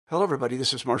Hello, everybody.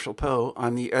 This is Marshall Poe.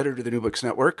 I'm the editor of the New Books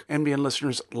Network. NBN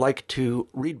listeners like to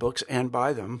read books and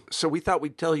buy them. So we thought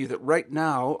we'd tell you that right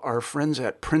now, our friends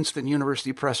at Princeton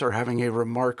University Press are having a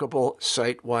remarkable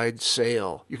site-wide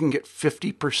sale. You can get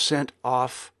 50%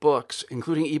 off books,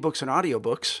 including ebooks and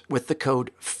audiobooks, with the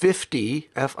code 50,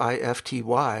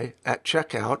 F-I-F-T-Y, at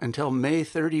checkout until May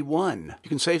 31. You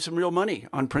can save some real money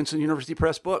on Princeton University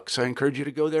Press books. I encourage you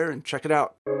to go there and check it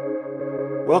out.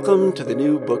 Welcome to the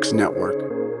New Books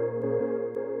Network.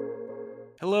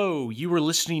 Hello, you are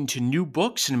listening to New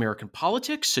Books in American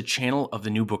Politics, a channel of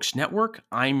the New Books Network.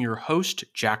 I'm your host,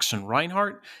 Jackson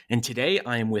Reinhart, and today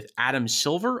I am with Adam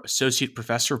Silver, Associate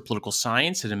Professor of Political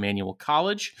Science at Emmanuel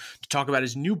College, to talk about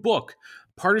his new book,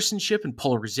 Partisanship and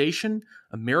Polarization,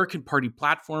 American Party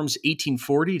Platforms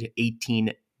 1840 to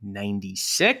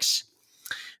 1896.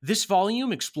 This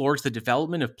volume explores the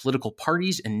development of political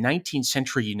parties in 19th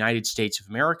century United States of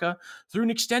America through an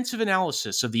extensive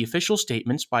analysis of the official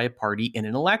statements by a party in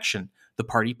an election, the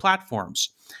party platforms,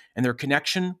 and their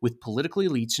connection with political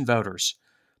elites and voters.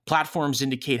 Platforms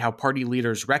indicate how party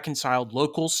leaders reconciled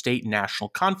local, state, and national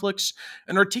conflicts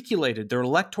and articulated their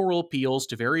electoral appeals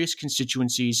to various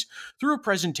constituencies through a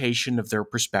presentation of their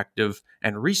perspective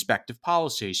and respective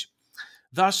policies.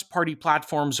 Thus, party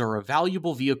platforms are a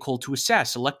valuable vehicle to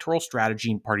assess electoral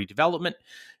strategy and party development.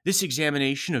 This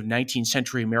examination of 19th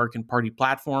century American party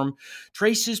platform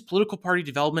traces political party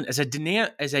development as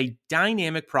a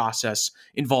dynamic process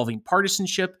involving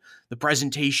partisanship, the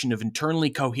presentation of internally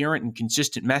coherent and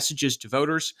consistent messages to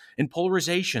voters, and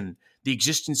polarization, the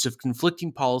existence of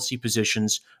conflicting policy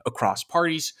positions across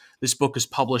parties. This book is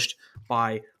published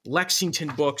by Lexington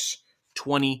Books,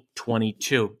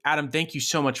 2022. Adam, thank you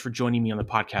so much for joining me on the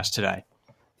podcast today.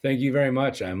 Thank you very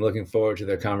much. I'm looking forward to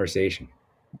the conversation.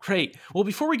 Great. Well,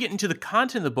 before we get into the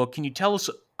content of the book, can you tell us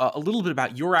a little bit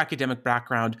about your academic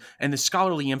background and the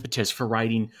scholarly impetus for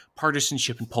writing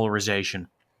Partisanship and Polarization?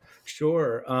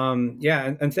 Sure.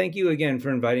 And thank you again for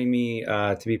inviting me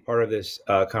to be part of this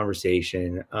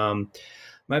conversation.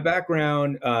 My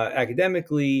background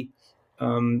academically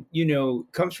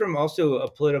comes from also a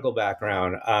political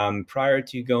background. Prior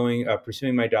to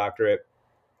pursuing my doctorate,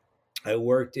 I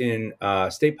worked in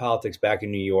state politics back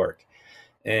in New York.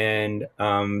 And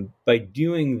by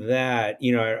doing that,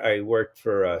 I worked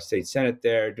for a state senate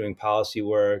there, doing policy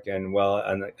work and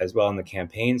as well on the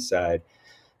campaign side.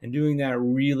 And doing that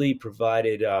really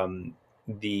provided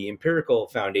the empirical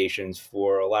foundations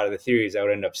for a lot of the theories I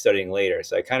would end up studying later.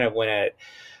 So I kind of went at it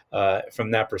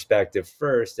from that perspective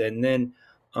first. And then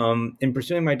in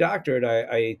pursuing my doctorate,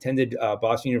 I attended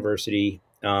Boston University,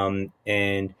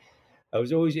 and I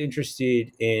was always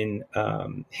interested in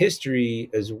history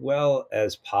as well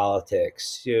as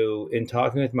politics. So in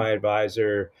talking with my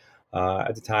advisor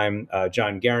at the time,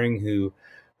 John Gehring, who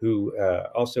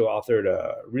also authored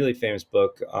a really famous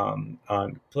book on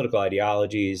political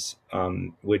ideologies,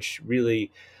 which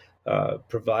really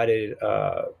provided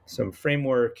some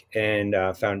framework and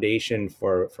foundation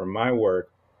for my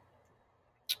work.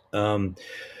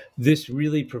 This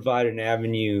really provided an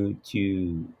avenue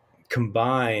to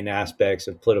combine aspects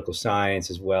of political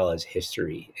science as well as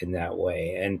history in that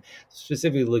way, and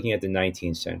specifically looking at the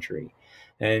 19th century.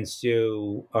 And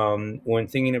so when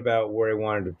thinking about where I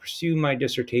wanted to pursue my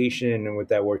dissertation and what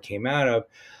that work came out of,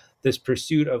 this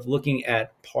pursuit of looking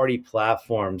at party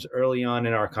platforms early on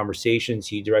in our conversations,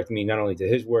 he directed me not only to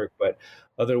his work, but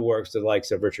other works, the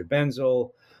likes of Richard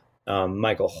Benzel,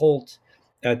 Michael Holt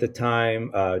at the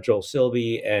time, Joel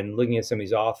Silby, and looking at some of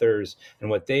these authors and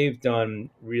what they've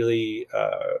done really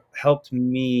helped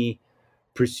me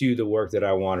pursue the work that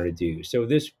I wanted to do. So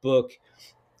this book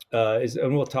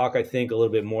and we'll talk, I think, a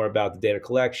little bit more about the data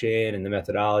collection and the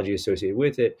methodology associated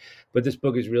with it. But this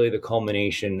book is really the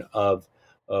culmination of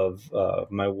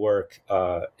my work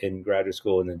in graduate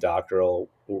school and the doctoral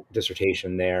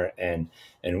dissertation there, and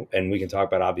we can talk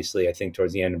about, obviously, I think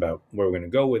towards the end about where we're going to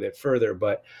go with it further.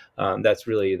 But that's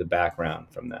really the background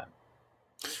from that.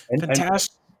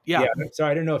 Fantastic. Yeah. So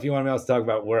I don't know if you want me else to talk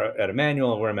about where at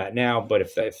Emmanuel and where I'm at now, but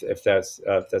if that's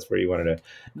where you wanted to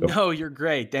go. No, you're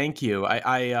great. Thank you.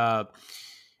 I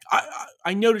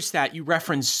noticed that you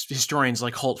reference historians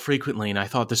like Holt frequently, and I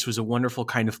thought this was a wonderful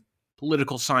kind of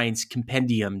political science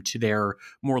compendium to their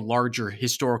more larger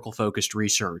historical focused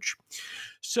research.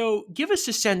 So give us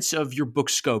a sense of your book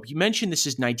scope. You mentioned this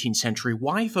is 19th century.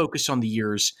 Why focus on the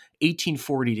years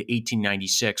 1840 to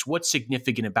 1896? What's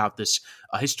significant about this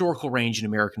historical range in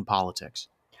American politics?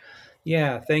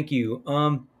 Yeah, thank you.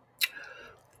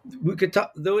 we could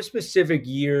talk those specific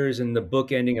years, and the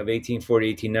book ending of 1840,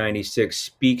 1896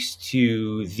 speaks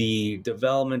to the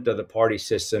development of the party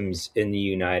systems in the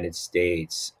United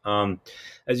States.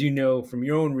 As you know from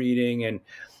your own reading, and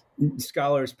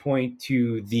scholars point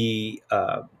to the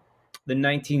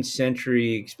 19th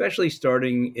century, especially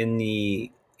starting in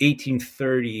the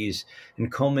 1830s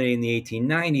and culminating in the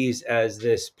 1890s, as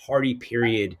this party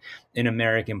period in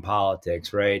American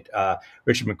politics, right?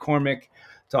 Richard McCormick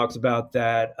talks about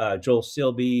that. Joel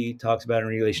Silby talks about it in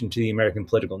relation to the American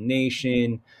political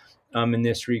nation in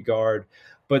this regard.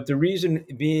 But the reason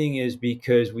being is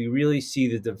because we really see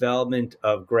the development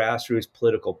of grassroots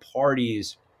political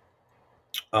parties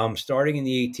starting in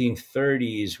the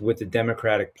 1830s with the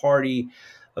Democratic Party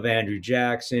of Andrew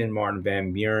Jackson, Martin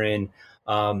Van Buren.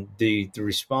 The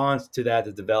response to that,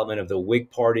 the development of the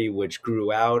Whig Party, which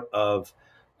grew out of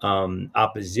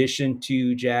opposition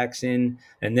to Jackson,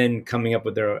 and then coming up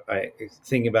with their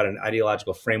thinking about an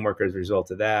ideological framework as a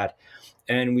result of that.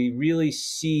 And we really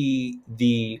see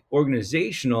the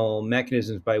organizational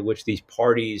mechanisms by which these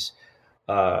parties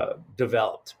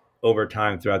developed over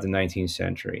time throughout the 19th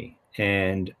century.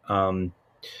 And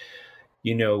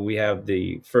we have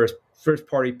the first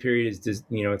party period is this,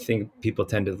 I think people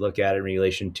tend to look at it in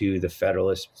relation to the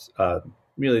Federalists,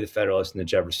 really the Federalists and the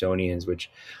Jeffersonians,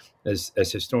 which as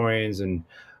historians and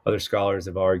other scholars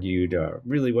have argued,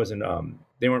 really wasn't,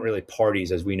 they weren't really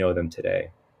parties as we know them today,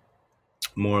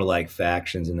 more like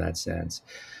factions in that sense.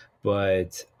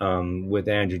 But with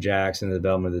Andrew Jackson, the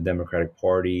development of the Democratic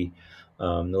Party,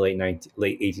 the late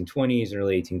 1820s and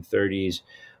early 1830s,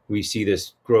 we see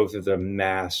this growth of the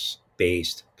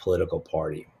mass-based political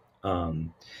party.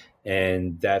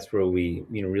 And that's where we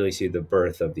really see the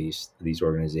birth of these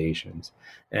organizations.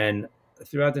 And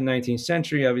throughout the 19th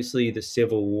century, obviously, the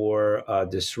Civil War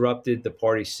disrupted the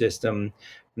party system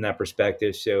from that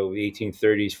perspective. So the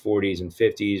 1830s, 40s, and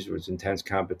 50s was intense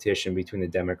competition between the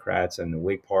Democrats and the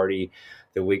Whig Party.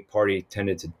 The Whig Party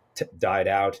tended to died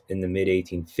out in the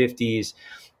mid-1850s,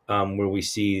 where we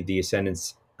see the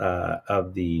ascendance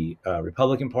of the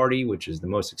Republican Party, which is the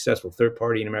most successful third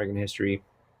party in American history.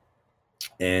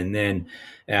 And then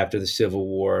after the Civil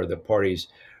War, the parties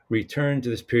returned to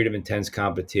this period of intense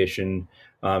competition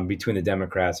between the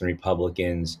Democrats and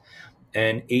Republicans.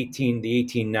 And the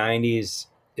 1890s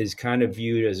is kind of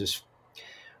viewed as this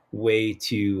way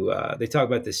to, they talk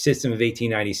about the system of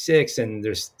 1896, and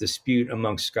there's dispute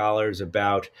among scholars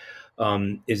about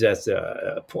is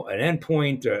that an end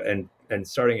point and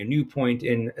starting a new point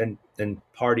in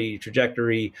party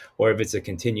trajectory, or if it's a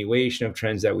continuation of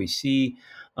trends that we see.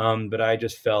 But I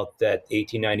just felt that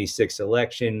 1896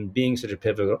 election, being such a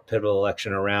pivotal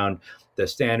election around the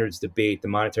standards debate, the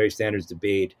monetary standards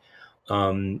debate,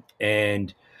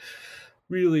 and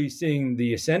really seeing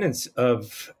the ascendance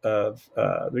of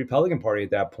the Republican Party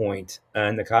at that point,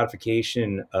 and the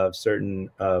codification of certain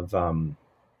of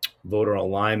voter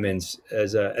alignments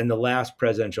in the last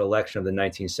presidential election of the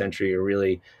 19th century are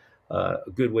really a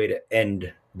good way to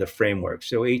end the framework.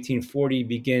 So 1840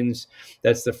 begins.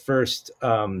 That's the first,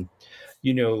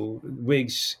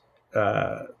 Whigs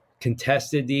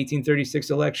contested the 1836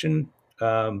 election,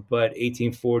 but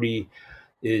 1840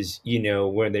 is,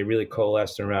 when they really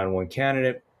coalesced around one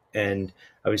candidate. And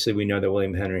obviously we know that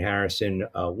William Henry Harrison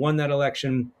won that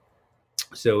election.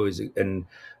 So it was a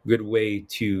good way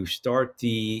to start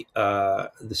the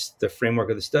framework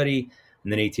of the study.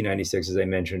 And then 1896, as I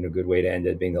mentioned, a good way to end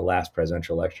it, being the last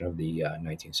presidential election of the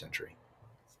 19th century.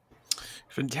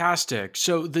 Fantastic.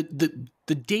 So the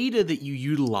data that you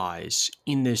utilize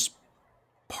in this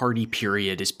party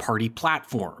period is party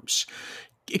platforms.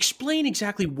 Explain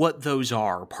exactly what those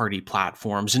are, party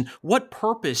platforms, and what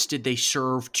purpose did they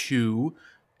serve to,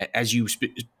 as you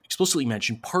explicitly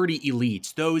mentioned, party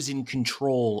elites, those in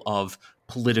control of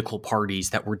political parties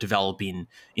that were developing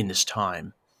in this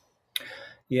time?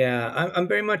 Yeah, I'm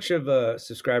very much of a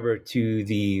subscriber to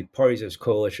the parties as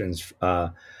coalitions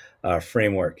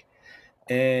framework.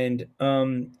 And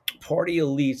party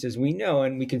elites, as we know,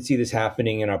 and we can see this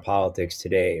happening in our politics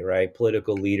today, right?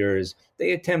 Political leaders,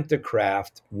 they attempt to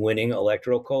craft winning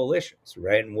electoral coalitions,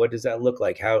 right? And what does that look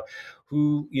like? How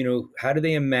do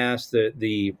they amass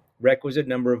the requisite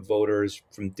number of voters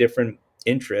from different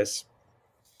interests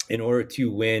in order to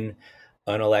win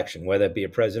an election, whether it be a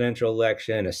presidential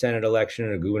election, a Senate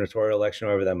election, a gubernatorial election,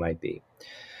 whatever that might be.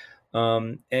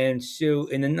 And so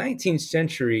in the 19th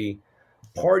century,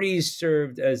 parties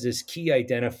served as this key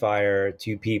identifier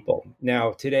to people.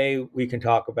 Now, today we can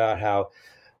talk about how,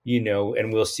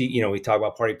 and we'll see, we talk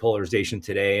about party polarization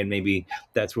today, and maybe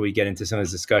that's where we get into some of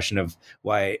this discussion of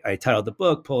why I titled the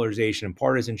book Polarization and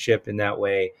Partisanship in that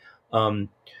way.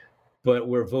 but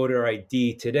where voter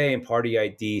ID today and party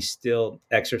ID still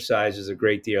exercises a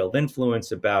great deal of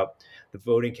influence about the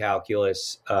voting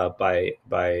calculus by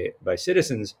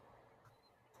citizens.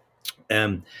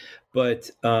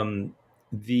 But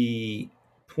the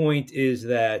point is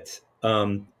that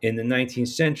in the 19th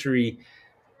century,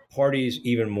 parties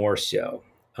even more so.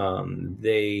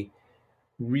 They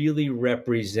really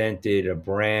represented a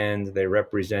brand. They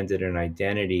represented an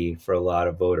identity for a lot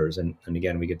of voters. And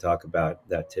again, we could talk about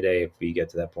that today if we get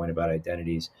to that point about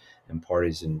identities and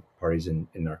parties in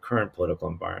our current political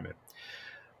environment.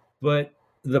 But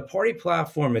the party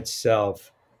platform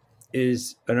itself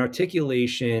is an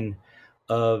articulation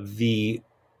of the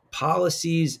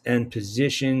policies and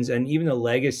positions and even the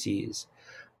legacies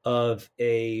of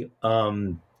a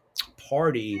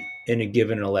party in a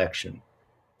given election.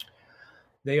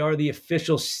 They are the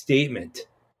official statement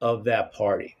of that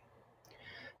party.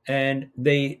 And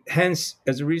they, hence,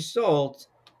 as a result,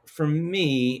 for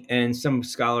me and some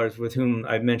scholars with whom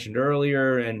I've mentioned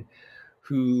earlier and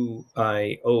who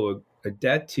I owe a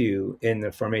debt to in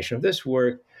the formation of this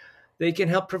work, they can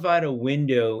help provide a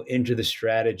window into the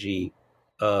strategy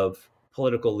of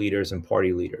political leaders and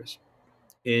party leaders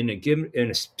in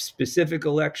a specific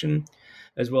election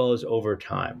as well as over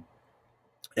time.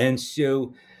 And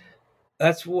so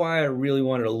that's why I really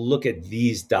wanted to look at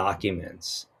these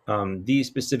documents, these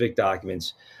specific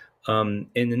documents. In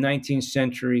the 19th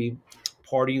century,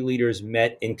 party leaders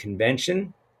met in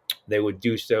convention. They would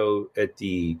do so at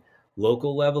the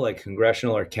local level, like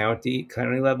congressional or county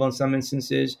level in some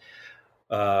instances.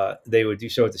 They would do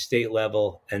so at the state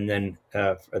level and then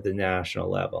at the national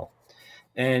level.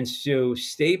 And so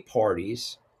state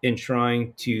parties, in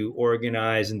trying to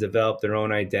organize and develop their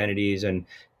own identities and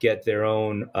get their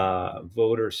own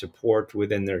voter support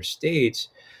within their states,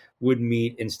 would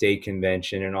meet in state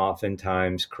convention and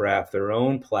oftentimes craft their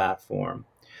own platform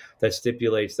that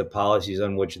stipulates the policies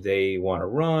on which they want to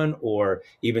run, or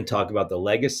even talk about the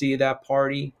legacy of that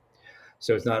party.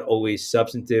 So it's not always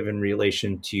substantive in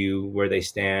relation to where they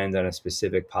stand on a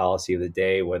specific policy of the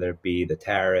day, whether it be the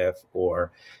tariff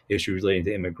or issues relating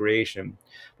to immigration,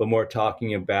 but more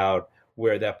talking about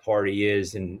where that party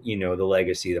is and, the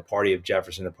legacy, the party of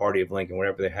Jefferson, the party of Lincoln,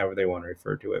 however they want to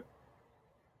refer to it,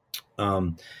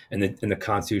 and the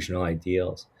constitutional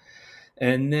ideals.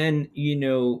 And then,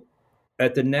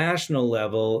 at the national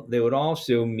level, they would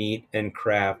also meet and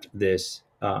craft this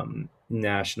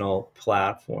national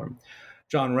platform.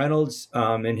 John Reynolds,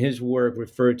 in his work,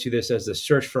 referred to this as the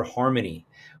search for harmony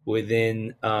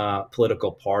within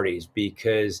political parties,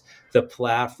 because the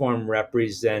platform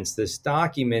represents this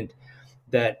document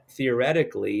that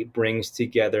theoretically brings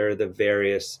together the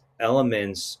various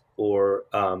elements or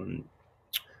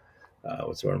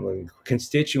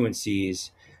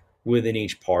constituencies within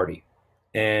each party.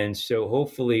 And so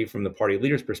hopefully from the party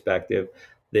leader's perspective,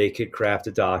 they could craft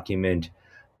a document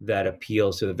that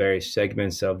appeals to the various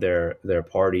segments of their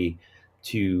party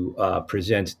to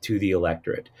present to the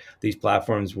electorate. These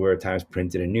platforms were at times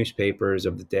printed in newspapers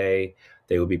of the day.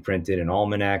 They would be printed in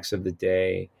almanacs of the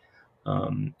day.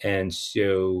 And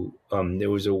so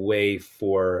there was a way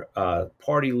for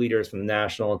party leaders from the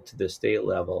national to the state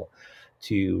level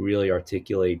to really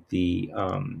articulate the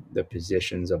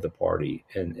positions of the party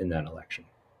in that election.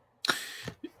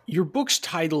 Your book's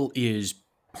title is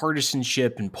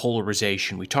Partisanship and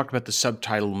Polarization. We talked about the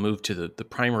subtitle, we'll move to the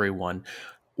primary one.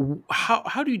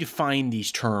 How do you define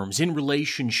these terms in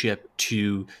relationship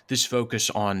to this focus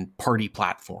on party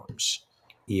platforms?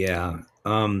 Yeah.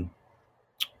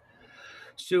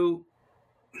 So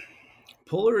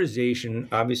polarization,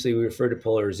 obviously we refer to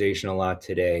polarization a lot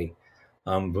today,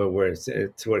 but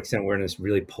to what extent we're in this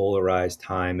really polarized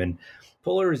time. And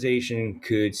polarization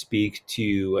could speak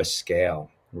to a scale,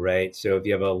 right? So if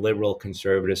you have a liberal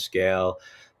conservative scale,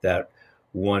 that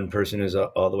one person is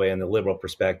all the way on the liberal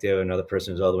perspective, another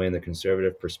person is all the way in the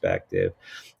conservative perspective.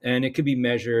 And it could be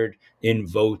measured in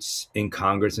votes in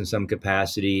Congress in some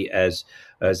capacity, as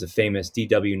the famous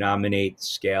DW Nominate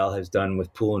scale has done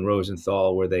with Poole and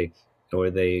Rosenthal, where they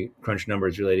crunch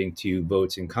numbers relating to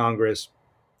votes in Congress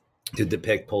to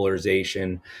depict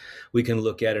polarization. We can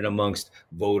look at it amongst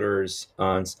voters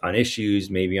on issues,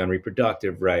 maybe on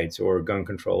reproductive rights or gun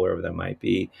control, wherever that might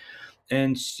be.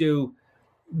 And so,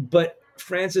 but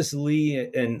Francis Lee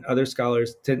and other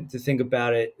scholars tend to think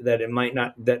about it that it might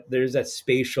not, that there's that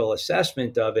spatial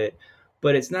assessment of it,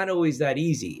 but it's not always that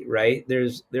easy, right?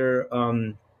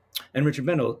 And Richard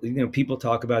Bendel, people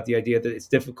talk about the idea that it's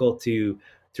difficult to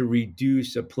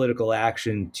reduce a political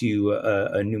action to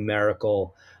a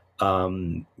numerical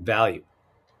value.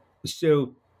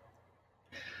 So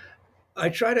I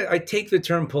take the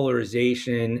term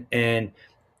polarization and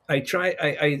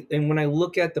and when I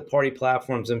look at the party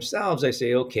platforms themselves, I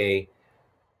say, okay,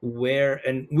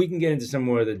 and we can get into some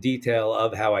more of the detail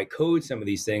of how I code some of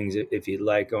these things if you'd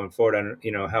like going forward on,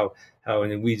 how in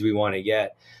the weeds we want to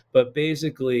get. But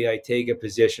basically, I take a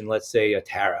position, let's say a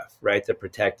tariff, right? The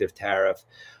protective tariff.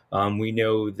 We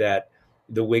know that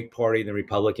the Whig Party and the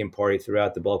Republican Party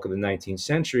throughout the bulk of the 19th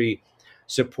century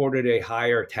supported a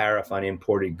higher tariff on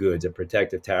imported goods, a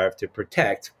protective tariff to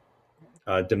protect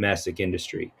domestic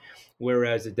industry.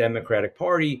 Whereas the Democratic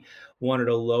Party wanted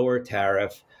a lower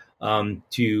tariff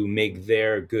to make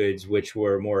their goods, which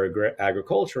were more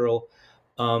agricultural,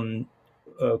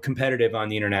 competitive on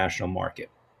the international market.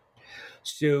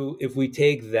 So if we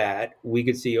take that, we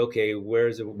could see, okay,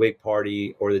 where's the Whig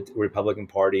Party or the Republican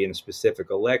Party in a specific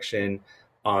election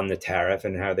on the tariff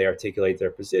and how they articulate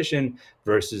their position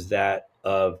versus that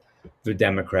of the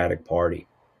Democratic Party.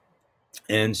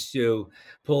 And so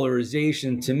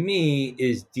polarization to me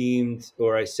is deemed,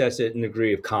 or I assess it in a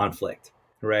degree of conflict,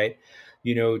 right?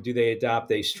 Do they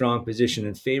adopt a strong position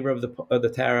in favor of the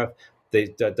tariff?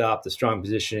 They adopt a strong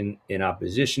position in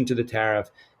opposition to the tariff,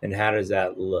 and how does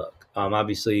that look?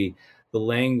 Obviously, the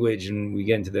language, and we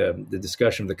get into the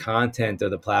discussion of the content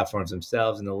of the platforms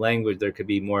themselves and the language, there could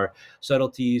be more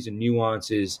subtleties and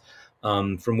nuances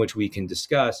from which we can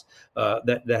discuss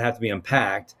that have to be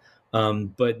unpacked.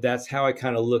 But that's how I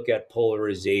kind of look at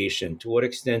polarization. To what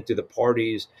extent do the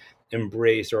parties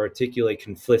embrace or articulate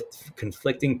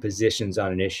conflicting positions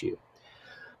on an issue?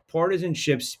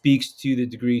 Partisanship speaks to the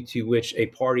degree to which a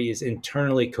party is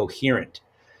internally coherent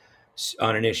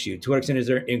on an issue. To what extent is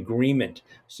there agreement?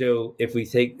 So if we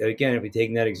take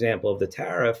that example of the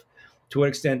tariff, to what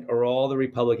extent are all the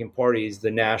Republican parties,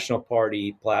 the national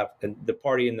party, the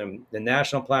party in the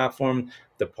national platform,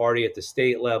 the party at the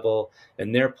state level,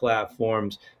 and their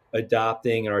platforms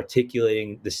adopting and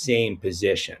articulating the same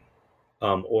position?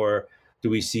 Or do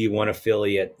we see one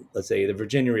affiliate, let's say the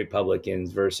Virginia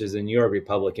Republicans versus the New York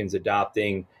Republicans,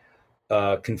 adopting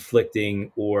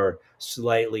conflicting or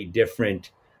slightly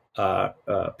different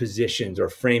positions or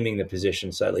framing the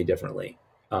position slightly differently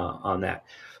on that?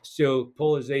 So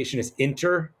polarization is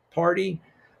inter-party,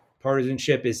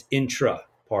 partisanship is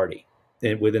intra-party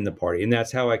within the party. And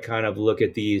that's how I kind of look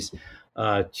at these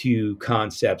two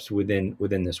concepts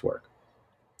within this work.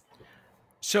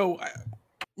 So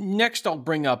next I'll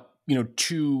bring up,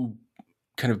 two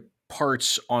kind of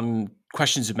parts on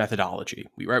questions of methodology.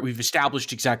 We've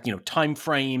established exact, time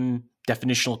frame,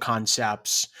 definitional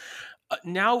concepts.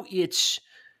 Now it's,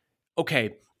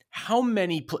 okay, how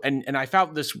many, and I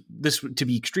found this to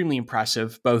be extremely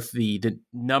impressive, both the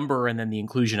number and then the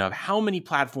inclusion of how many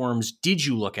platforms did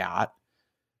you look at,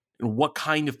 and what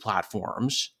kind of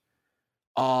platforms,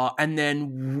 and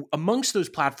then amongst those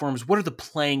platforms, what are the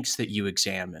planks that you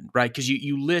examined, right? Because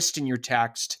you list in your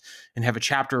text and have a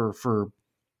chapter for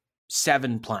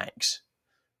 7 planks.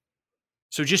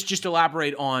 So just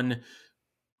elaborate on,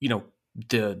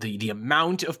 the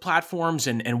amount of platforms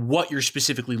and what you're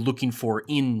specifically looking for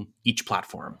in each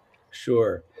platform.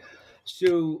 Sure.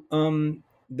 So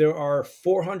there are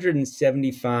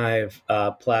 475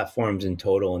 platforms in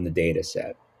total in the data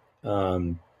set.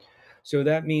 So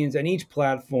that means, and each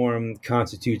platform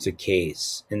constitutes a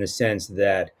case in the sense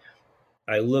that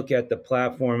I look at the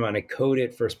platform and I code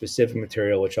it for specific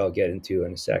material, which I'll get into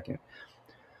in a second.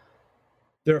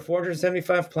 There are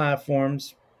 475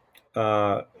 platforms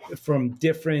from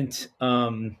the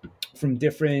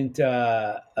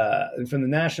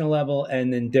national level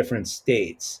and then different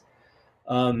states.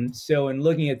 So in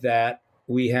looking at that,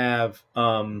 you have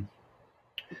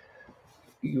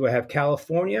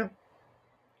California,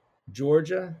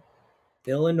 Georgia,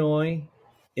 Illinois,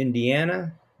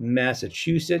 Indiana,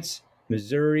 Massachusetts,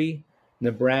 Missouri,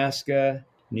 Nebraska,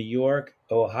 New York,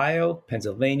 Ohio,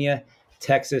 Pennsylvania,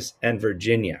 Texas, and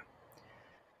Virginia.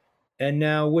 And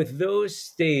now with those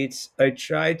states, I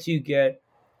try to get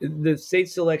the state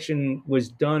selection was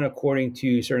done according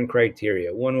to certain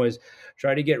criteria. One was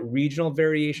try to get regional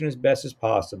variation as best as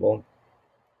possible.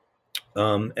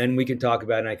 And we can talk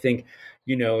about, and I think,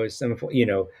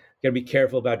 got to be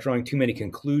careful about drawing too many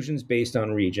conclusions based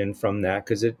on region from that,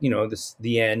 because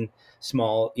the N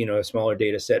small, a smaller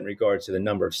data set in regards to the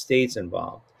number of states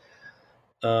involved.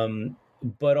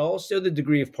 But also the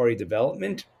degree of party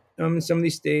development in some of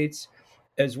these states,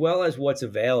 as well as what's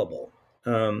available.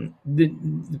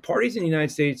 The parties in the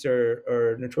United States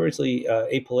are notoriously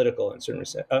apolitical in certain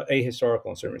ahistorical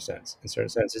in certain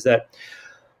sense, is that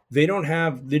they don't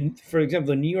have for example,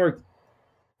 the New York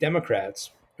Democrats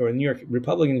or New York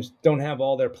Republicans don't have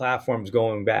all their platforms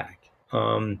going back.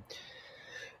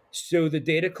 So the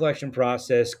data collection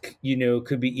process,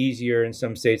 could be easier in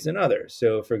some states than others.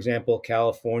 So, for example,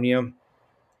 California,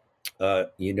 uh,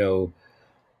 you know,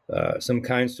 some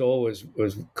kind soul was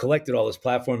collected all those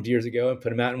platforms years ago and put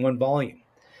them out in one volume.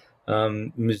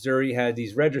 Missouri had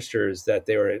these registers that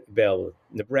they were available.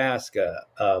 Nebraska,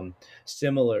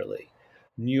 similarly.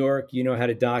 New York, had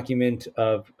a document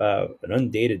of an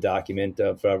undated document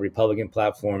of Republican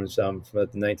platforms from the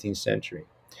 19th century.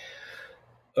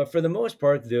 For the most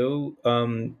part, though,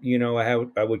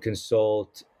 I would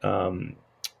consult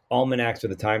almanacs of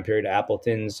the time period: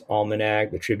 Appleton's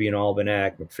Almanac, the Tribune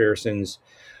Almanac, McPherson's,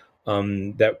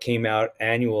 that came out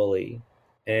annually,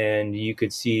 and you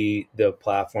could see the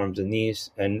platforms in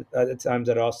these. And at the times,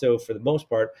 I'd also, for the most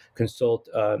part, consult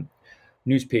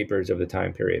newspapers of the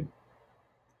time period,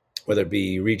 whether it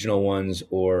be regional ones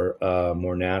or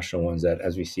more national ones, that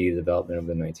as we see the development of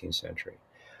the 19th century.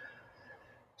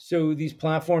 So these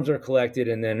platforms are collected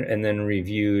and then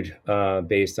reviewed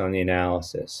based on the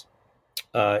analysis.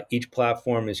 Each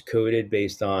platform is coded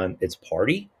based on its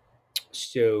party.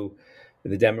 So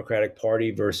the Democratic Party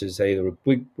versus, say, the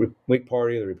Whig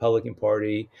Party, the Republican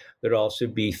Party. There'd also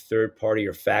be third party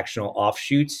or factional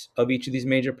offshoots of each of these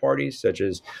major parties, such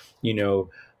as,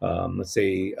 let's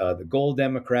say the Gold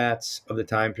Democrats of the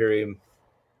time period,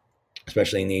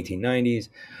 especially in the 1890s,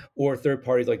 or third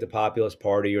parties like the Populist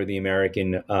Party or the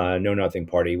American Know Nothing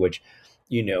Party, which,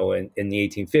 in the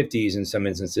 1850s, in some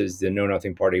instances, the Know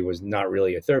Nothing Party was not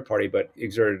really a third party, but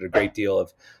exerted a great deal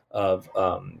of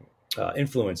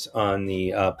influence on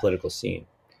the political scene.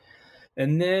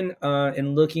 And then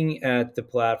in looking at the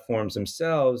platforms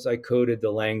themselves, I coded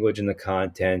the language and the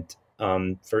content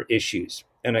for issues.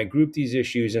 And I grouped these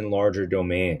issues in larger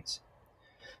domains.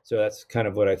 So that's kind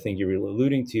of what I think you're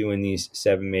alluding to in these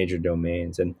 7 major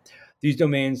domains. And these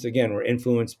domains, again, were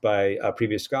influenced by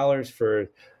previous scholars for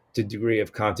the degree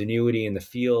of continuity in the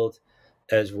field,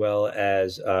 as well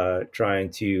as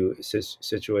trying to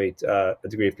situate a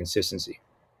degree of consistency.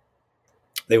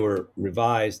 They were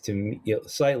revised to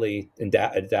slightly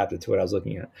adapted to what I was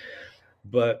looking at.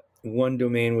 But one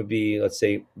domain would be, let's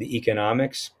say, the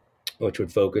economics, which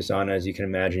would focus on, as you can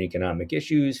imagine, economic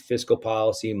issues, fiscal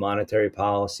policy, monetary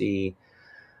policy.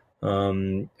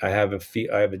 I have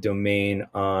a domain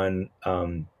on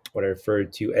what I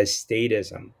referred to as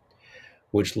statism,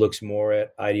 which looks more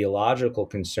at ideological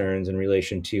concerns in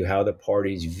relation to how the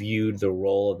parties viewed the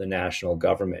role of the national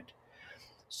government.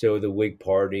 So the Whig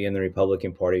Party and the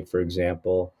Republican Party, for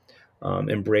example,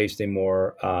 embraced a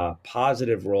more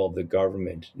positive role of the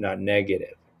government, not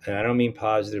negative. And I don't mean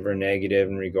positive or negative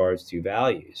in regards to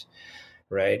values,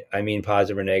 right? I mean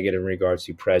positive or negative in regards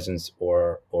to presence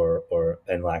or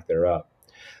and lack thereof.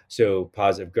 So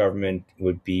positive government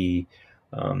would be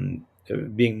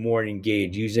being more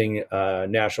engaged, using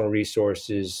national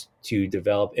resources to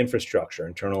develop infrastructure,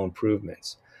 internal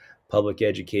improvements, public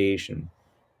education.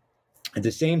 At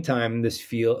the same time,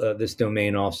 this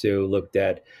domain also looked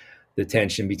at the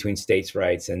tension between states'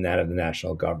 rights and that of the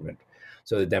national government.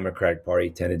 So the Democratic Party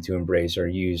tended to embrace or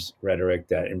use rhetoric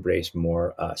that embraced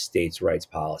more states' rights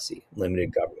policy,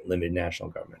 limited government, limited national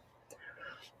government.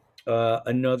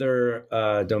 Another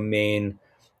domain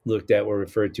looked at were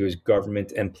referred to as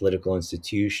government and political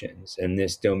institutions. And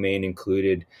this domain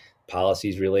included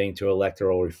policies relating to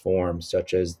electoral reform,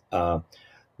 such as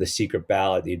the secret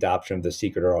ballot, the adoption of the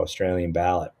secret or Australian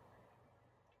ballot.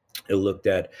 It looked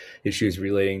at issues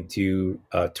relating to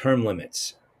term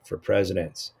limits for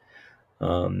presidents,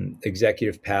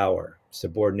 executive power,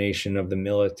 subordination of the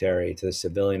military to the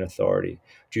civilian authority,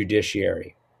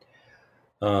 judiciary.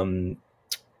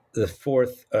 The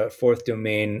fourth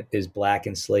domain is Black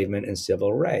enslavement and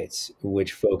civil rights,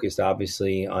 which focused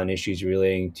obviously on issues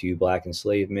relating to Black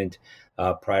enslavement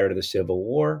prior to the Civil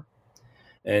War,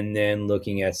 and then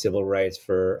looking at civil rights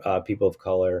for people of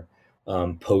color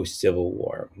post-Civil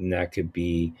War. And that could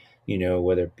be,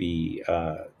 whether it be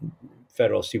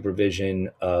federal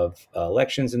supervision of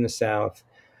elections in the South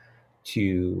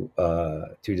to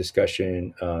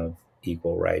discussion of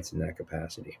equal rights in that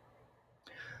capacity.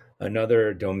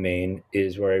 Another domain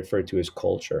is what I refer to as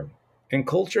culture. And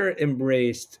culture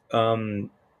includes,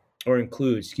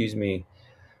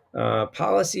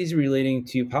 policies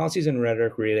and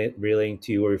rhetoric relating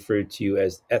to or referred to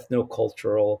as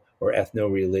ethnocultural or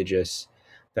ethno-religious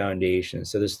foundations.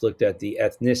 So this looked at the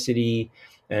ethnicity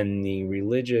and the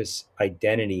religious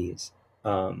identities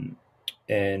of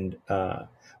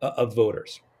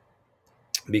voters,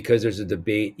 because there's a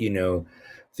debate,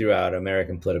 throughout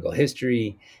American political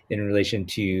history in relation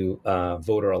to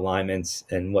voter alignments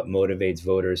and what motivates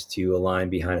voters to align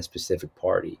behind a specific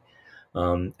party.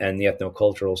 And the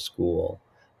ethnocultural school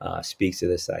speaks to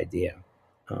this idea.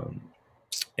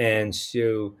 And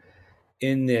so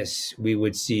in this, we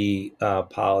would see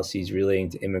policies relating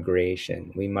to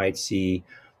immigration. We might see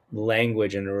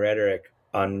language and rhetoric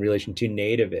on relation to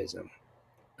nativism,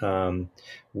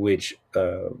 which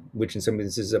in some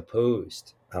instances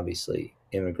opposed, obviously,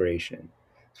 immigration,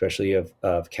 especially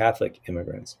of Catholic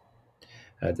immigrants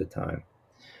at the time.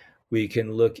 We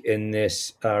can look in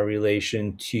this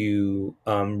relation to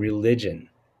religion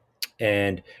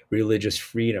and religious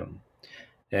freedom.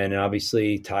 And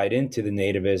obviously tied into the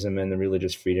nativism and the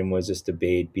religious freedom was this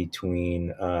debate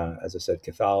between, as I said,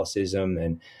 Catholicism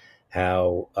and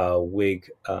how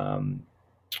Whig and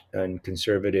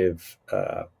conservative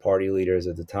party leaders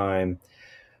at the time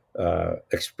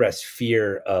expressed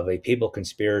fear of a papal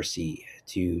conspiracy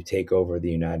to take over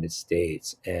the United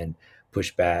States and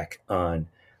push back on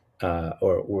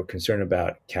or were concerned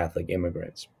about Catholic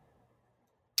immigrants.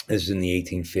 This was in the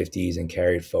 1850s and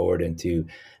carried forward into,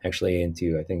 I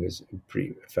think it was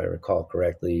if I recall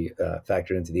correctly,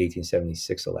 factored into the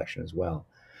 1876 election as well.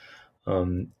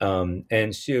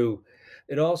 And so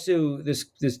it also,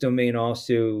 this domain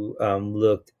also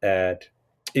looked at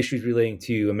issues relating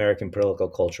to American political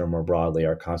culture more broadly,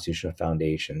 our constitutional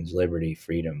foundations, liberty,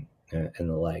 freedom, and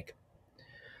the like.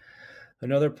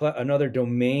 Another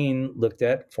domain looked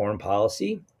at foreign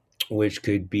policy, which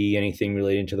could be anything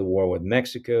relating to the war with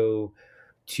Mexico,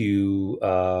 to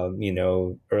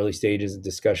early stages of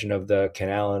discussion of the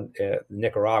canal in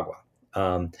Nicaragua,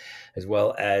 as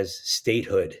well as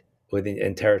statehood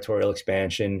and territorial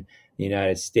expansion in the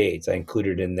United States. I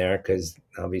included in there because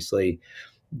obviously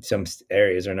some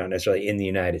areas are not necessarily in the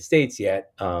United States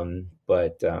yet,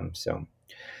 but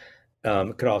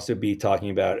it could also be talking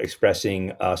about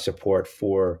expressing support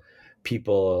for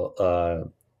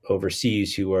people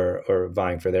overseas who are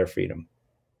vying for their freedom.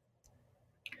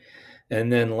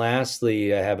 And then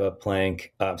lastly, I have a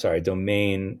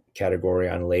domain category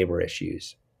on labor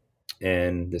issues.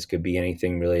 And this could be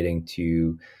anything relating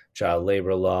to child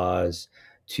labor laws,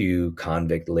 to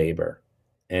convict labor.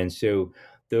 And so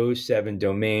those 7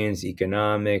 domains: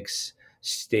 economics,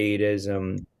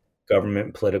 statism,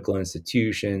 government, political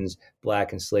institutions,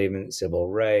 Black enslavement, civil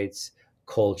rights,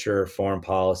 culture, foreign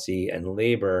policy, and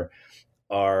labor,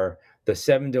 are the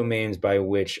 7 domains by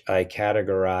which I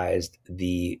categorized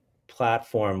the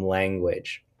platform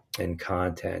language and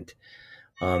content.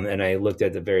 And I looked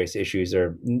at the various issues, there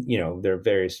are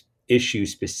various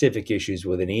specific issues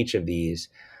within each of these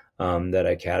that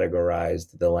I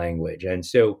categorized the language. And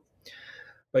so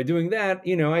by doing that,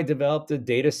 I developed a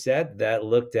data set that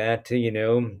looked at,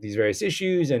 these various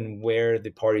issues and where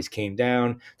the parties came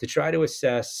down to try to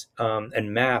assess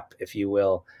and map, if you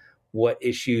will, what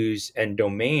issues and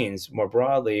domains more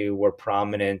broadly were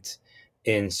prominent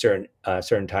in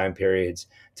certain time periods,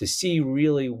 to see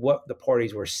really what the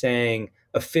parties were saying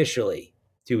officially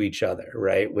to each other,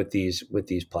 right, with these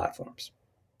platforms.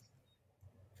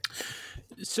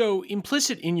 So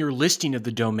implicit in your listing of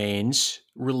the domains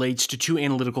relates to 2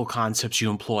 analytical concepts you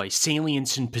employ: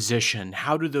 salience and position.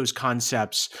 How do those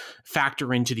concepts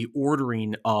factor into the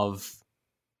ordering of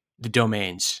the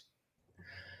domains?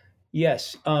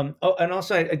 Yes. And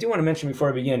also I do want to mention before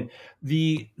I begin,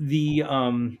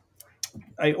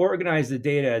 I organize the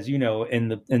data, as you know, in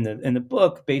the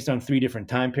book based on 3 different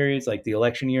time periods, like the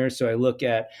election years. So I look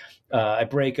at, I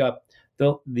break up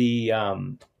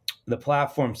the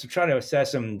platforms to try to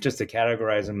assess them, just to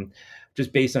categorize them,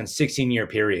 just based on 16-year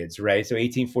periods, right? So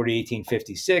 1840 to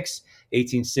 1856,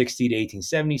 1860 to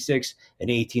 1876, and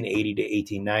 1880 to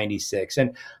 1896.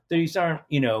 And these aren't,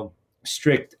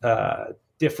 strict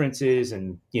differences,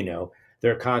 and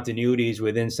there are continuities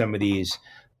within some of these.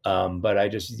 But I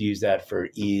just use that for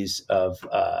ease of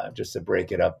just to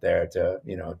break it up there to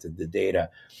the data.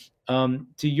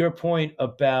 To your point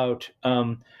about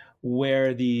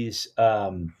where these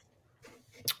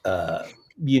the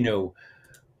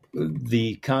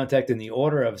context and the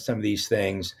order of some of these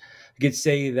things, I could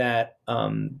say that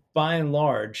by and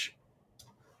large,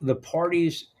 the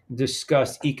parties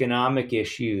discussed economic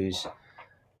issues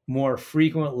more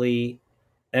frequently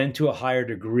and to a higher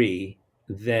degree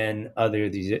than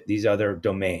these other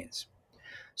domains.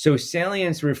 So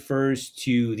salience refers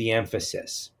to the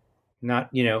emphasis,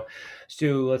 not,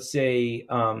 so let's say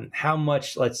how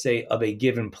much, let's say, of a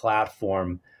given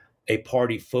platform a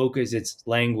party focuses its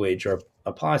language or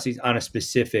policies on a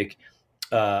specific,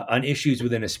 on issues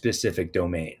within a specific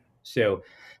domain. So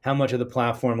how much of the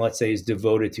platform, let's say, is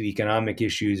devoted to economic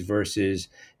issues versus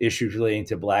issues relating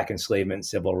to Black enslavement and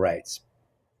civil rights.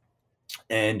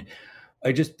 And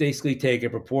I just basically take a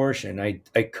proportion. I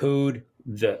take,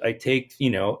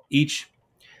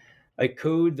 I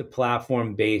code the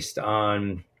platform based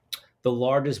on the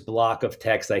largest block of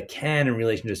text I can in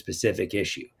relation to a specific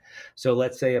issue. So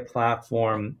let's say a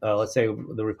platform, let's say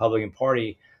the Republican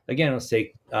Party, again, let's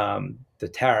take the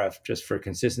tariff just for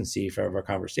consistency for our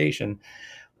conversation.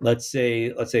 Let's say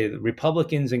the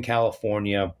Republicans in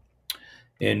California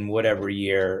in whatever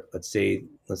year, let's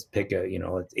pick it's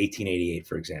 1888,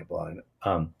 for example.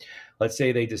 Let's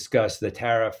say they discuss the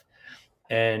tariff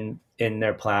and in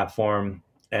their platform,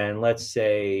 and let's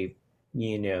say,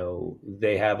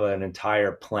 they have an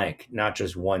entire plank, not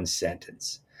just one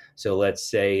sentence. So let's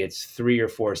say it's 3 or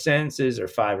 4 sentences or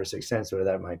 5 or 6 sentences,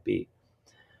 whatever that might be.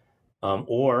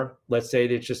 Or let's say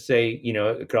they just say,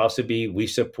 it could also be, we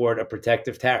support a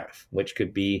protective tariff, which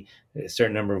could be a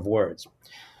certain number of words.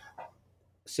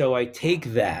 So I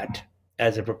take that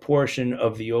as a proportion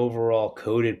of the overall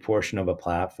coded portion of a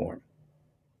platform.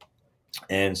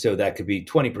 And so that could be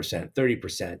 20%,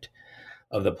 30%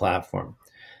 of the platform.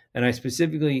 And I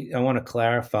want to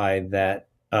clarify that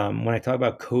when I talk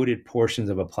about coded portions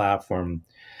of a platform,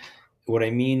 what I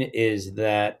mean is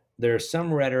that there's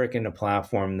some rhetoric in the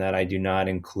platform that I do not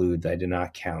include, that I do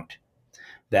not count.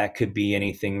 That could be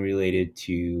anything related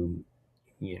to,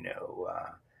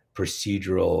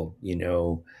 procedural,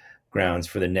 grounds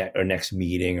for the next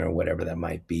meeting or whatever that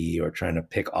might be, or trying to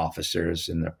pick officers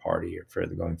in their party or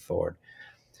further going forward.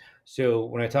 So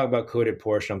when I talk about coded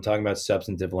portion, I'm talking about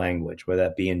substantive language, whether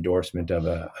that be endorsement of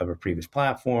a previous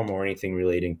platform or anything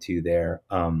relating to their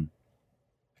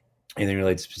anything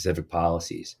related to specific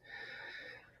policies.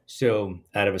 So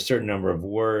out of a certain number of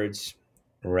words,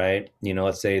 right?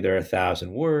 Let's say there are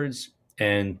 1,000 words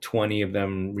and 20 of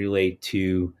them relate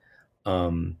to,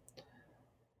 let's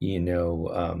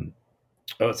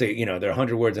say, there are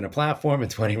 100 words in a platform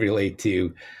and 20 relate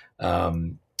to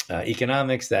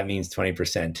economics. That means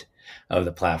 20% of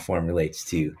the platform relates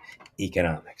to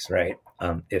economics, right?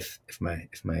 If my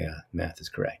math is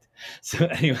correct. So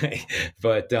anyway,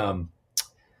 but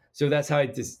so that's how I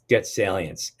just get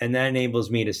salience, and that enables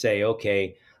me to say,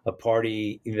 okay, the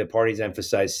parties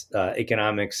emphasize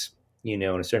economics, in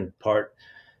a certain part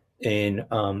in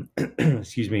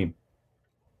excuse me,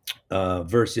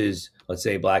 versus, let's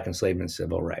say, Black enslavement and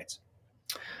civil rights.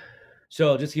 So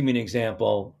I'll just give you an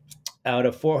example. Out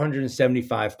of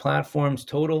 475 platforms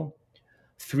total,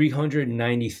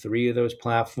 393 of those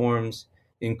platforms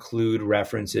include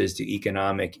references to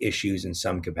economic issues in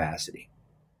some capacity.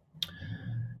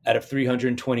 Out of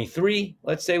 323,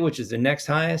 let's say, which is the next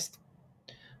highest,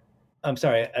 out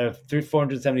of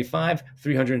 475,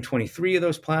 323 of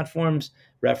those platforms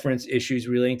reference issues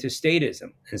relating to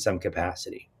statism in some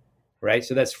capacity, right?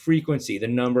 So that's frequency, the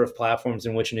number of platforms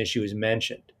in which an issue is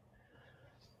mentioned.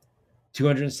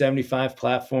 275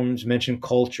 platforms mention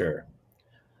culture,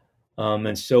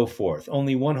 and so forth.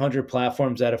 Only 100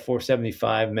 platforms out of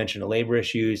 475 mention labor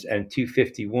issues, and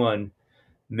 251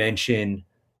 mention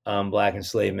Black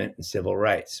enslavement and civil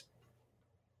rights.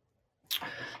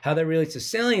 How that relates to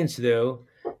salience, though,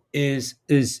 is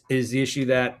the issue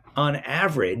that on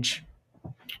average,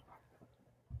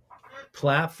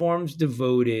 platforms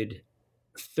devoted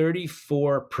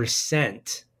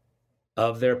 34%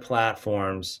 of their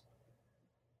platforms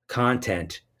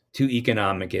content to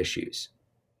economic issues.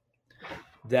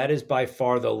 That is by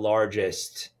far the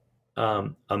largest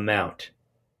amount.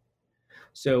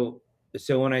 So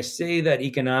when I say that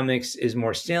economics is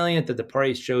more salient, that the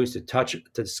parties chose to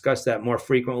discuss that more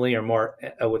frequently or more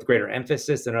with greater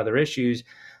emphasis than other issues,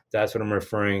 that's what I'm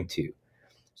referring to.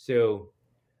 So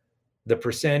the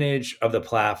percentage of the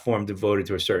platform devoted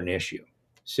to a certain issue.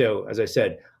 So as I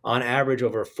said, on average,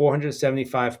 over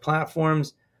 475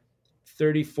 platforms,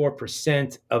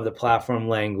 34% of the platform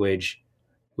language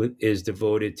is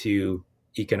devoted to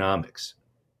economics.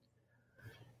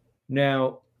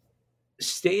 Now,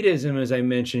 statism, as I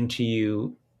mentioned to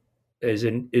you,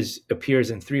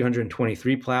 appears in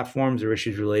 323 platforms, or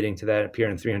issues relating to that appear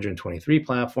in 323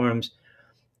 platforms.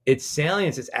 Its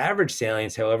average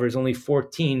salience, however, is only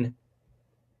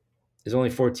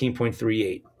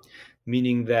 14.38,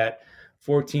 meaning that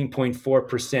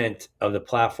 14.4% of the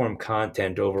platform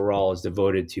content overall is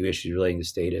devoted to issues relating to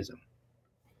statism.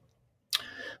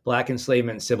 Black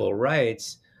enslavement and civil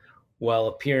rights, while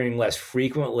appearing less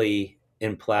frequently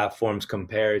in platforms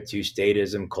compared to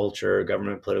statism, culture,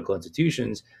 government, political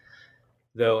institutions,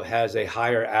 though has a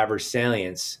higher average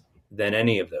salience than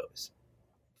any of those.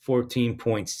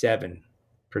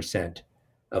 14.7%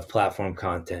 of platform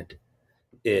content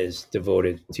is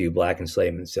devoted to Black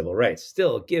enslavement and civil rights.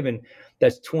 Still, given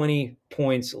that's 20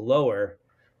 points lower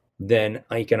than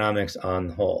economics on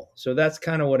the whole. So that's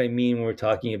kind of what I mean when we're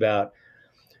talking about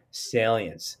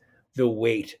salience. the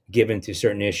weight given to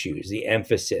certain issues, the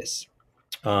emphasis,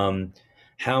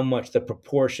 how much the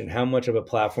proportion, how much of a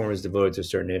platform is devoted to a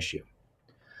certain issue.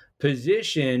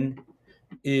 Position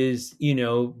is,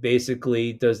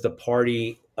 basically, does the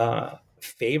party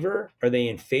favor? Are they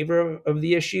in favor of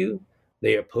the issue?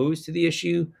 They opposed to the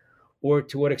issue, or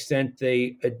to what extent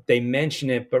they mention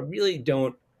it but really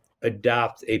don't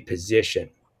adopt a position.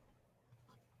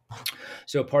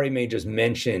 So a party may just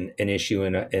mention an issue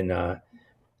in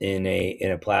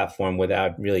a platform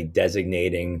without really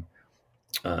designating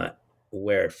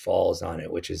where it falls on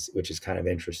it, which is kind of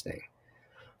interesting.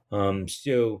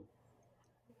 So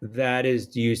that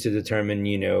is used to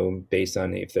determine, based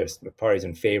on if there's parties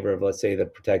in favor of, let's say, the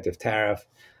protective tariff,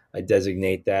 I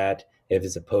designate that. If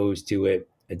it's opposed to it,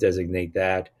 I designate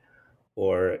that.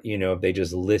 Or, if they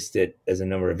just list it as a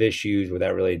number of issues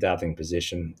without really adopting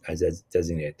position, I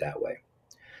designate it that way.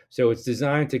 So it's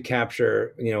designed to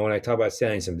capture, when I talk about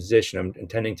setting some position, I'm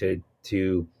intending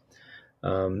to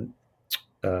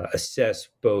assess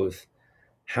both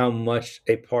how much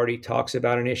a party talks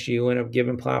about an issue in a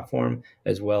given platform,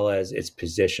 as well as its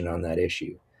position on that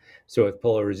issue. So with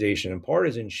polarization and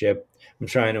partisanship, I'm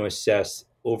trying to assess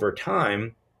over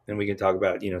time, and we can talk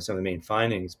about, some of the main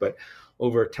findings, but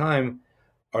over time,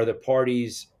 are the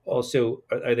parties also,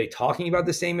 are they talking about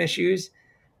the same issues?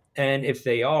 And if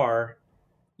they are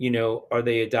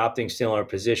they adopting similar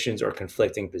positions or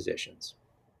conflicting positions?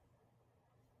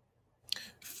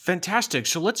 Fantastic.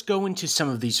 So let's go into some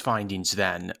of these findings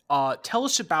then. Tell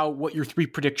us about what your 3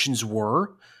 predictions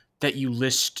were that you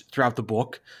list throughout the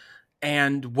book,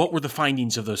 and what were the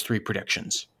findings of those 3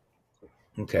 predictions?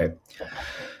 Okay.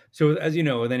 So as you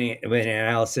know, with any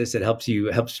analysis, it helps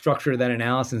structure that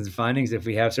analysis and findings if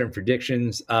we have certain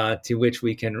predictions to which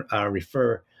we can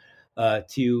refer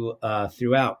to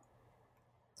throughout.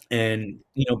 And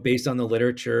based on the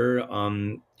literature,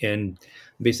 and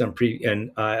based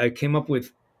on I came up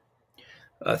with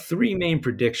 3 main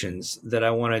predictions that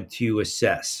I wanted to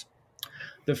assess.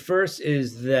 The first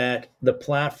is that the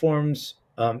platforms,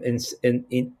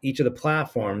 in each of the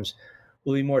platforms,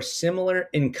 will be more similar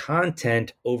in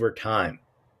content over time.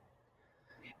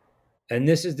 And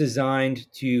this is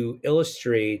designed to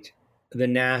illustrate the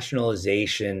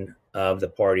nationalization of the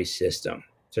party system.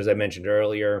 So as I mentioned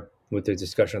earlier, with the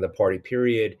discussion of the party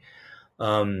period,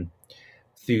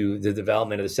 through the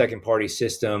development of the second party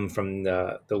system from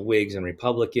the Whigs and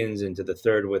Republicans into the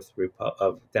third with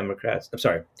Democrats. I'm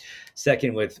sorry,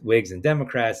 second with Whigs and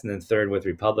Democrats, and then third with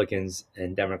Republicans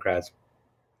and Democrats.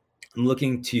 I'm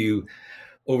looking to,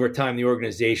 over time, the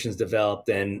organizations developed,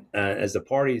 and as the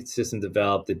party system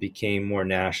developed, it became more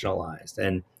nationalized.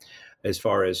 And as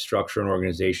far as structure and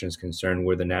organization is concerned,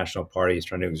 where the national party is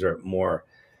trying to exert more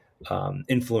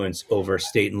influence over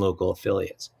state and local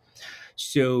affiliates.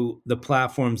 So the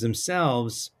platforms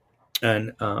themselves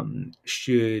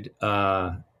should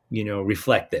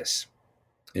reflect this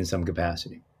in some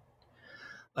capacity.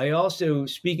 I also,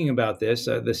 speaking about this,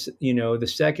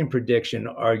 the second prediction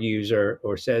argues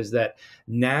or says that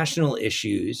national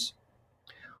issues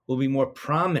will be more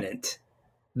prominent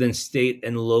than state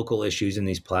and local issues in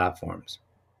these platforms,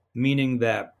 meaning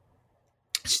that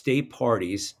state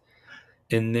parties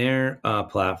in their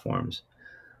platforms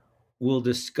will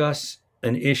discuss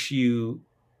an issue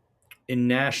in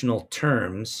national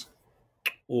terms,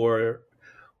 or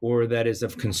that is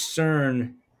of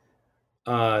concern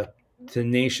to the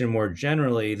nation more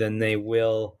generally than they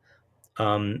will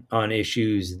on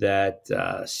issues that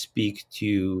speak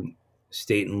to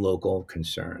state and local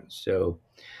concerns. So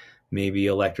maybe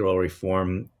electoral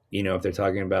reform, if they're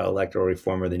talking about electoral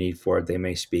reform or the need for it, they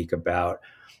may speak about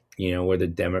where the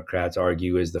Democrats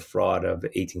argue is the fraud of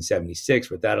 1876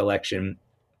 with that election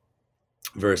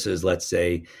versus, let's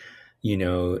say,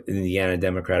 the Indiana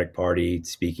Democratic Party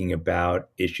speaking about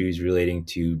issues relating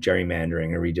to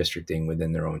gerrymandering or redistricting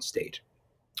within their own state.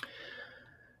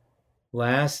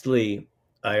 Lastly,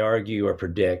 I argue or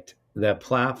predict that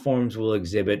platforms will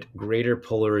exhibit greater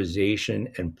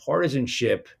polarization and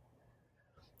partisanship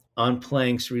on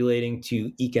planks relating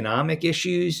to economic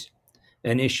issues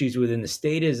and issues within the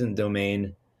statism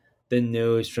domain than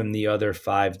those from the other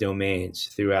 5 domains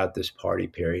throughout this party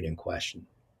period in question.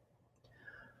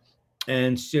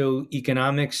 And so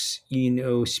economics,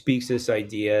 speaks this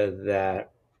idea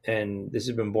that, and this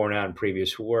has been borne out in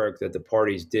previous work, that the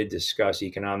parties did discuss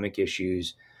economic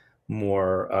issues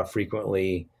more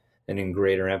frequently and in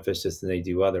greater emphasis than they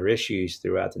do other issues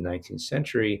throughout the 19th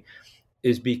century,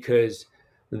 is because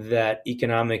that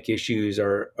economic issues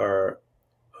are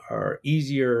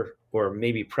easier or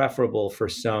maybe preferable for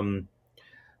some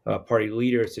party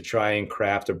leaders to try and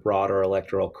craft a broader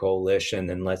electoral coalition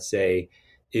than, let's say,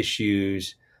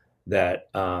 issues that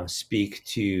speak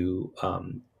to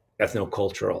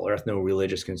ethnocultural or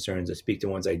ethno-religious concerns that speak to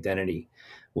one's identity,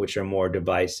 which are more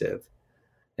divisive.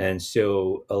 And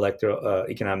so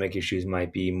economic issues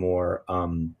might be more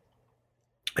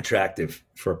attractive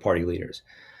for party leaders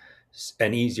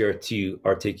and easier to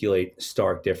articulate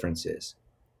stark differences.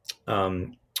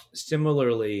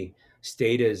 Similarly,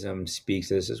 statism speaks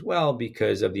to this as well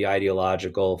because of the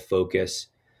ideological focus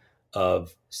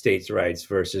of states' rights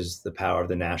versus the power of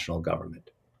the national government.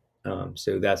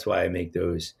 So that's why I make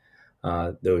that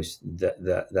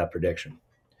prediction.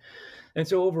 And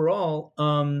so overall,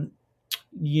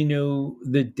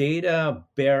 the data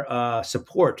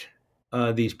support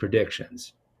these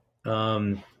predictions.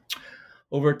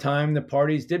 Over time, the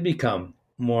parties did become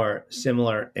more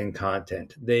similar in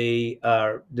content. They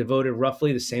devoted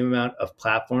roughly the same amount of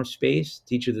platform space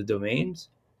to each of the domains.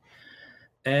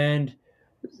 And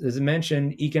as I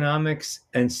mentioned, economics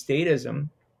and statism,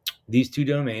 these two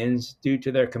domains, due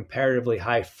to their comparatively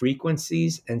high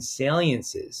frequencies and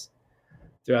saliences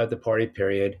throughout the party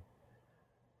period,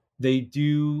 they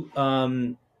do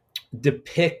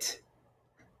depict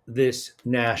this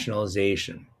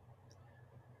nationalization.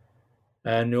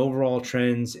 And overall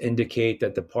trends indicate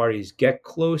that the parties get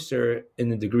closer in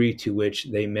the degree to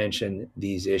which they mention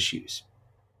these issues.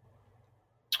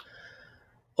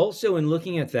 Also, in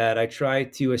looking at that, I try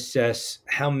to assess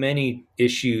how many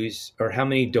issues or how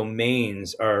many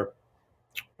domains are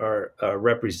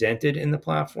represented in the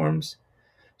platforms.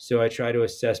 So I try to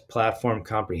assess platform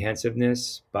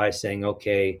comprehensiveness by saying,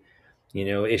 okay,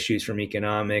 issues from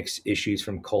economics, issues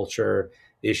from culture,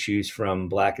 issues from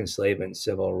Black enslavement and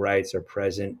civil rights are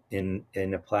present in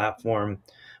a platform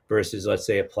versus, let's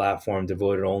say, a platform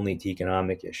devoted only to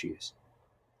economic issues,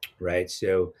 right?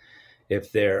 So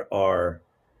if there are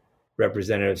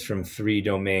representatives from 3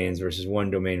 domains versus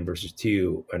 1 domain versus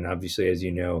 2, and obviously, as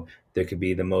you know, there could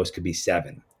be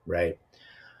 7, right?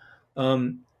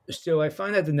 So I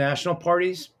find that the national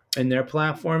parties and their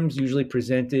platforms usually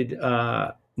presented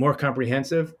more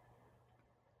comprehensive.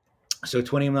 So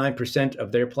 29%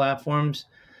 of their platforms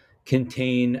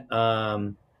contain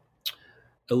at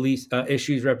least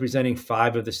issues representing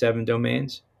 5 of the 7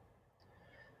 domains.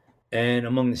 And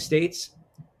among the states,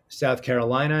 South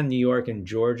Carolina, New York, and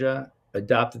Georgia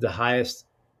adopted the highest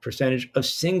percentage of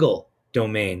single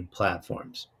domain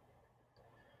platforms.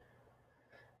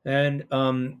 And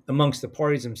amongst the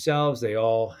parties themselves, they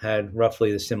all had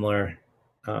roughly the similar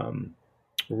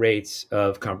rates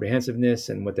of comprehensiveness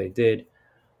and what they did.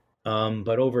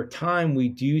 But over time, we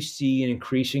do see an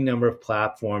increasing number of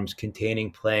platforms containing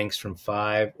planks from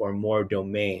 5 or more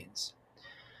domains.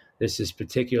 This is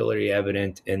particularly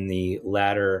evident in the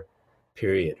latter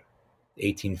period,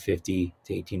 1850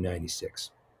 to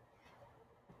 1896.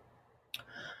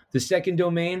 The second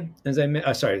domain,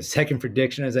 the second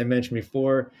prediction, as I mentioned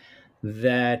before,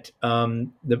 that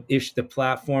the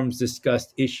platforms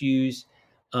discussed issues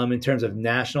in terms of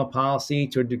national policy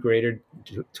to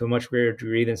a much greater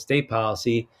degree than state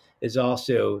policy is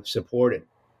also supported.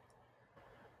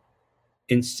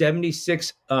 In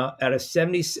 76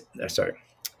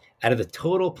 out of the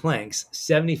total planks,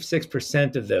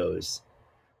 76% of those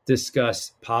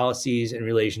discuss policies in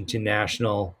relation to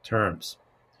national terms,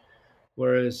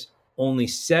 whereas only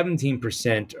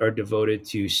 17% are devoted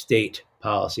to state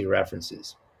policy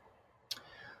references.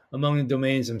 Among the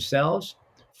domains themselves,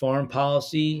 foreign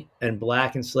policy and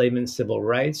Black enslavement and civil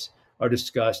rights are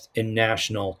discussed in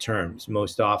national terms,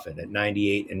 most often at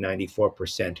 98 and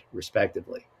 94%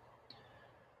 respectively.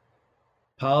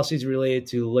 Policies related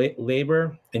to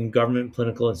labor and government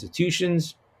political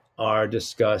institutions are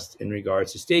discussed in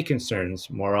regards to state concerns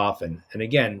more often, and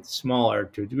again, smaller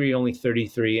to a degree, only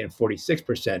 33 and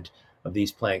 46% of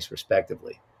these planks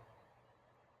respectively.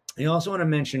 I also want to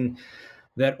mention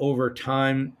that over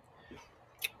time,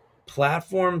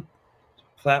 platforms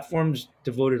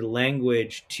devoted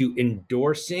language to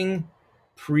endorsing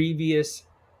previous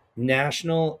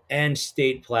national and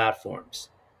state platforms.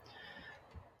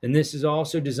 And this is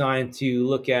also designed to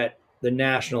look at the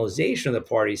nationalization of the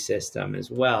party system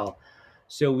as well.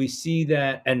 So we see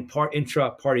that, and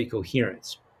intra-party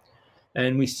coherence.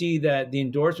 And we see that the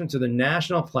endorsements of the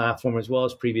national platform as well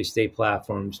as previous state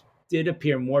platforms did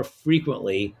appear more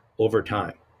frequently over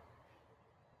time.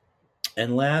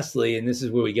 And lastly, and this is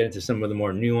where we get into some of the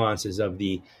more nuances of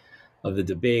the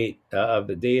debate of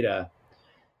the data,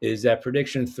 is that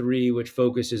prediction 3, which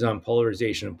focuses on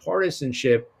polarization and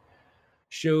partisanship,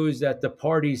 shows that the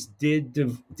parties did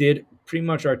pretty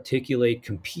much articulate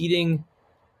competing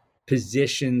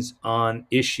positions on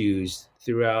issues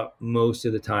throughout most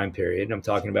of the time period. And I'm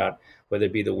talking about whether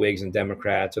it be the Whigs and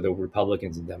Democrats or the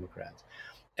Republicans and Democrats.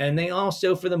 And they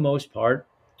also, for the most part,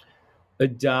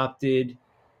 adopted,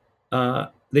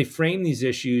 they framed these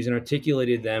issues and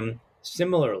articulated them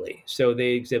similarly. So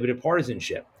they exhibited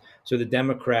partisanship. So the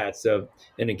Democrats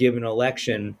in a given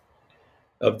election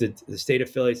of the state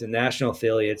affiliates and national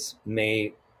affiliates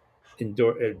may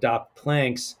adopt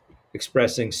planks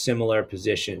expressing similar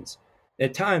positions.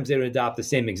 At times, they would adopt the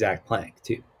same exact plank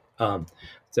too.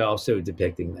 It's also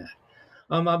depicting that.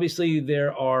 Obviously,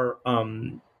 there are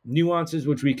nuances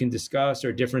which we can discuss,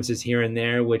 or differences here and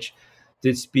there, which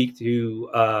did speak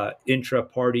to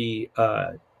intra-party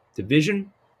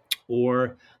division,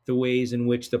 or the ways in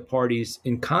which the parties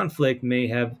in conflict may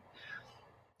have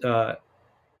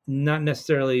not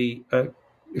necessarily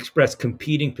expressed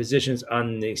competing positions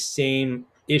on the same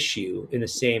issue in the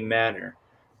same manner,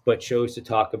 but chose to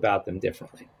talk about them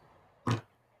differently.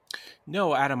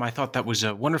 No, Adam, I thought that was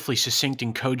a wonderfully succinct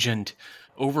and cogent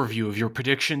overview of your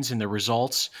predictions and the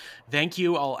results. Thank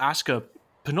you. I'll ask a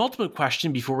penultimate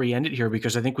question before we end it here,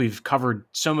 because I think we've covered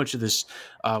so much of this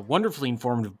wonderfully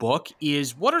informative book,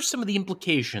 is what are some of the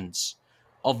implications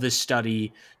of this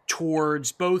study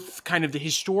towards both kind of the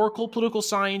historical political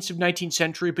science of 19th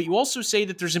century, but you also say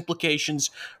that there's implications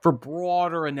for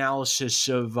broader analysis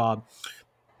of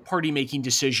party-making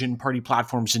decision, party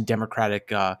platforms, and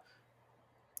democratic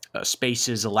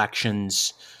spaces,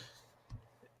 elections.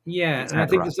 Yeah, and I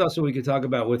think this also we could talk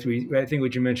about I think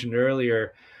what you mentioned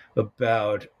earlier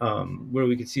about where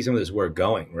we could see some of this work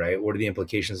going, right? What are the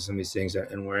implications of some of these things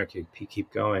and where it could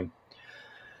keep going?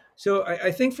 So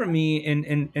I think for me,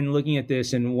 in looking at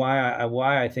this and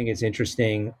why I think it's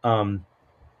interesting, and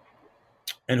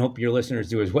hope your listeners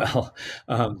do as well,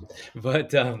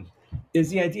 but is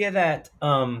the idea that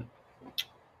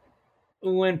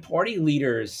when party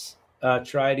leaders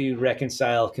try to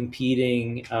reconcile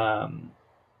competing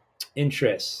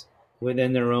interests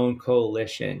within their own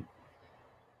coalition,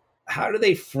 how do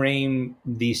they frame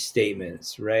these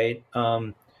statements, right?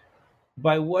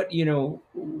 By what,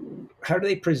 how do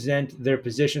they present their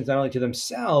positions not only to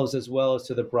themselves as well as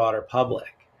to the broader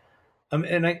public?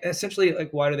 And essentially, like,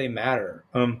 why do they matter?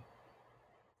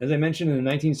 As I mentioned, in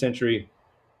the 19th century,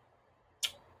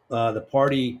 the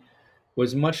party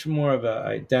was much more of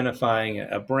identifying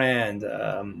a brand,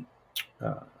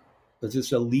 was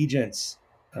this allegiance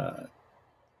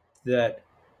that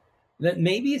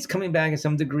maybe it's coming back in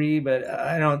some degree, but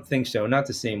I don't think so. Not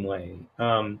the same way.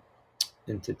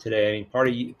 Into today, I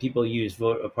mean, people use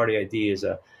party ID as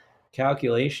a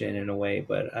calculation in a way,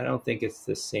 but I don't think it's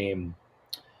the same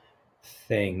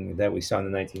thing that we saw in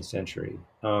the 19th century.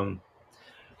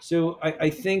 So I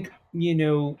think, in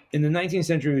the 19th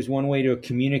century was one way to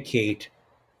communicate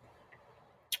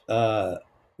where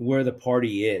the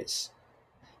party is,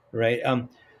 right?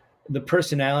 The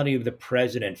personality of the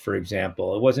president, for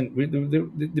example, it wasn't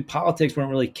the politics weren't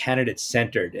really candidate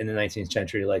centered in the 19th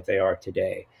century like they are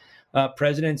today.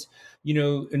 Presidents,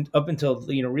 up until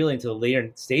really until the later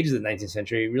stages of the 19th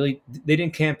century, really they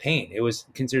didn't campaign. It was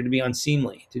considered to be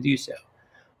unseemly to do so,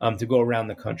 to go around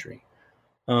the country.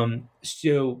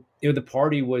 So the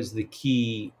party was the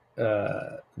key.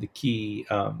 I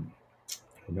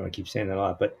know I keep saying that a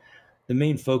lot, but the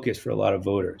main focus for a lot of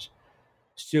voters.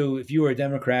 So if you were a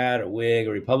Democrat, a Whig,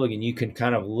 or Republican, you can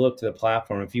kind of look to the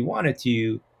platform if you wanted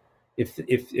to. If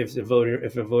a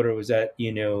voter was at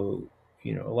a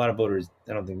lot of voters,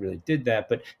 I don't think really did that,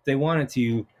 but if they wanted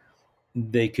to,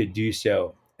 they could do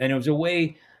so. And it was a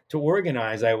way to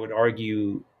organize, I would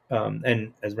argue,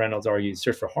 and as Reynolds argued,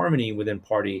 search for harmony within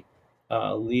party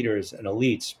leaders and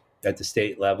elites at the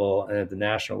state level and at the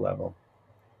national level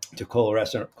to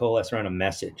coalesce around a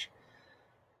message.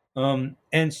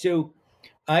 And so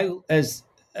as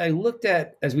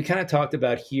we kind of talked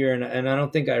about here, and I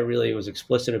don't think I really was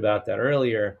explicit about that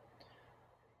earlier,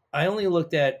 I only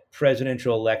looked at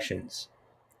presidential elections.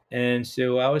 And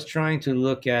so I was trying to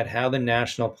look at how the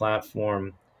national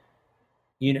platform,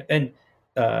 and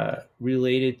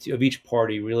of each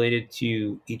party related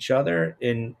to each other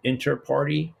in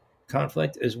inter-party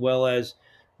conflict, as well as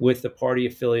with the party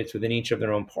affiliates within each of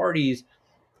their own parties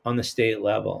on the state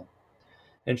level,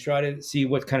 and try to see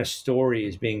what kind of story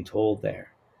is being told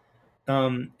there.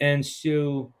 And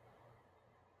so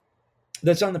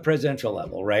that's on the presidential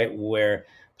level, right, where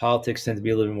politics tend to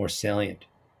be a little bit more salient,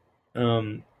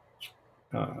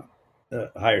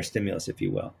 higher stimulus, if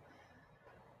you will.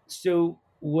 So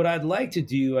what I'd like to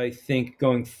do, I think,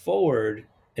 going forward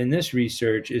in this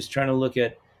research is trying to look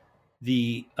at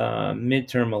the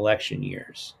midterm election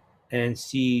years and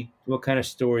see what kind of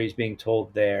story is being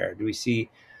told there. Do we see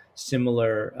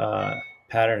similar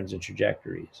patterns and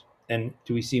trajectories? And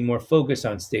do we see more focus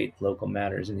on state and local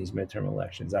matters in these midterm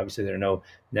elections? Obviously, there are no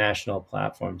national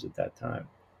platforms at that time.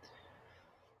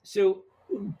 So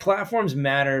platforms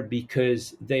matter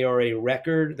because they are a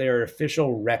record, they are an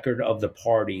official record of the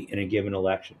party in a given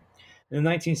election. In the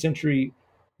 19th century,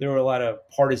 there were a lot of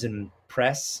partisan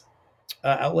press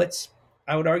outlets.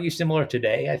 I would argue similar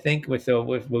today, I think, with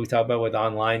what we talk about with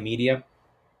online media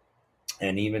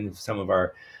and even some of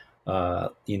our,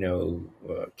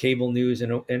 cable news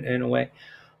in a way.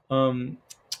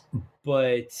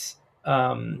 But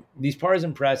these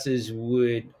partisan presses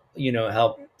would,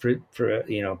 help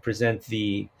present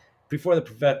the before the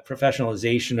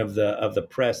professionalization of the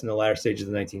press in the latter stages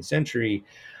of the 19th century.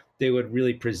 They would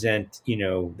really present,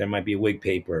 there might be a Whig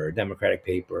paper, or a Democratic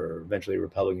paper, or eventually a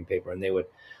Republican paper, and they would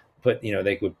put,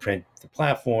 they would print the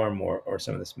platform or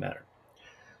some of this matter.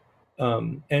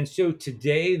 And so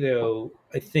today, though,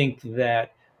 I think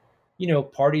that,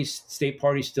 state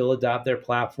parties still adopt their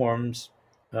platforms.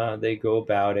 They go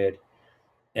about it.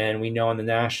 And we know on the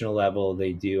national level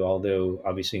they do, although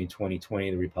obviously in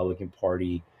 2020, the Republican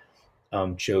Party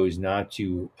chose not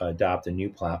to adopt a new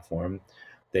platform.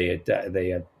 They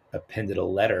appended a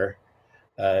letter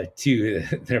to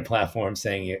their platform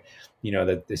saying,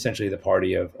 that essentially the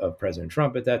party of President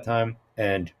Trump at that time.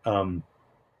 And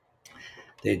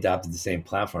they adopted the same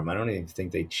platform. I don't even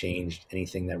think they changed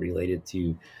anything that related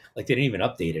to, they didn't even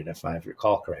update it, if I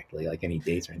recall correctly, like any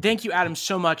dates or anything. Thank you, Adam,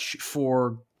 so much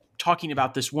for talking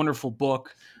about this wonderful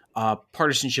book,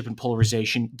 Partisanship and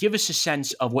Polarization. Give us a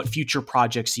sense of what future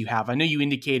projects you have. I know you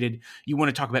indicated you want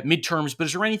to talk about midterms, but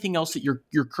is there anything else that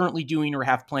you're currently doing or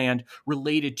have planned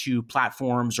related to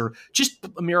platforms or just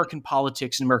American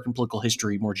politics and American political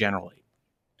history more generally?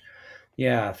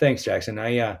 Yeah, thanks, Jackson.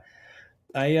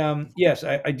 Yes,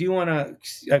 I do want to.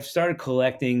 I've started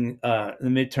collecting the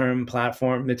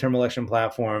midterm election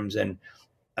platforms, and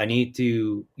I need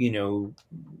to,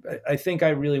 I think I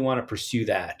really want to pursue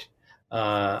that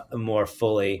more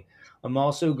fully. I'm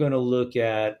also going to look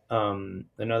at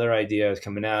another idea that's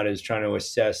coming out is trying to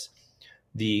assess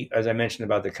as I mentioned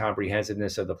about the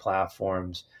comprehensiveness of the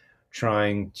platforms.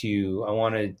 I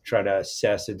want to try to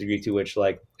assess the degree to which,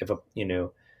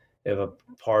 if a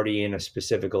party in a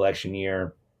specific election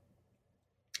year,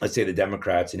 let's say the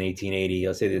Democrats in 1880,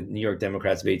 let's say the New York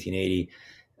Democrats of 1880,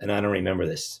 and I don't remember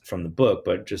this from the book,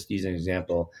 but just using an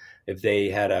example, if they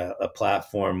had a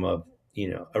platform of,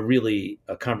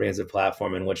 a comprehensive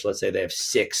platform in which, let's say they have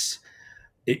six,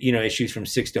 issues from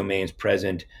six domains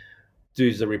present,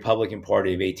 does the Republican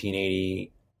Party of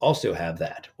 1880 also have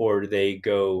that? Or do they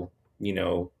go,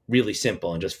 really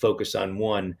simple and just focus on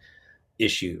one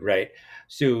issue, right?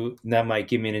 So that might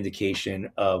give me an indication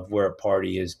of where a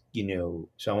party is,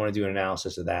 so I want to do an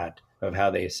analysis of that, of how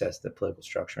they assess the political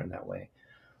structure in that way.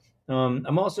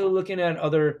 I'm also looking at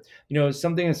other,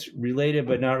 something that's related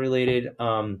but not related.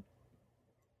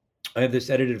 I have this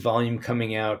edited volume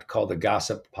coming out called The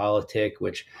Gossip Politic,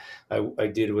 which I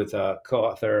did with a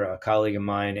co-author, a colleague of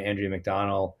mine, Andrea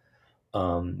McDonnell.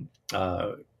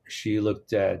 She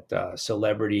looked at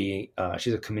celebrity.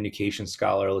 She's a communication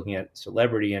scholar looking at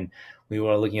celebrity, and we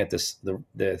were looking at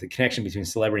the connection between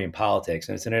celebrity and politics.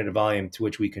 And it's an edited volume to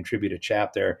which we contribute a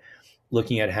chapter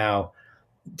looking at how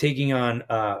taking on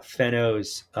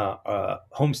Fenno's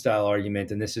homestyle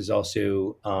argument, and this is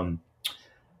also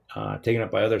taken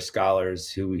up by other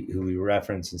scholars who we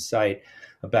reference and cite,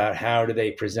 about how do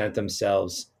they present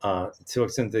themselves to the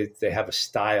extent that they have a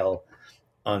style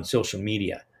on social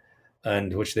media,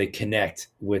 and which they connect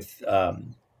with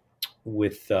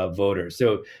voters.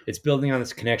 So it's building on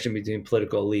this connection between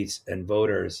political elites and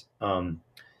voters, and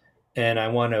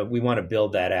we want to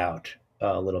build that out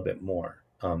a little bit more.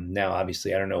 Now,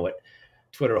 obviously, I don't know what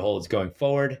Twitter holds going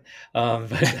forward,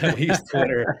 but we use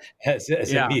Twitter as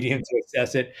a medium to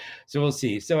assess it. So we'll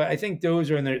see. So I think those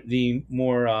are in the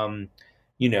more, in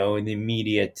the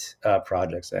immediate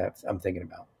projects I'm thinking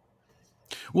about.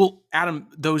 Well, Adam,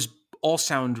 those all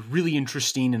sound really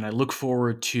interesting, and I look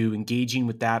forward to engaging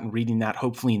with that and reading that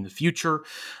hopefully in the future.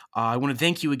 I want to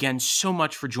thank you again so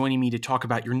much for joining me to talk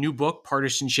about your new book,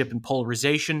 Partisanship and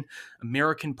Polarization,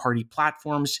 American Party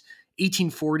Platforms,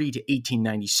 1840 to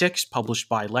 1896, published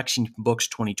by Lexington Books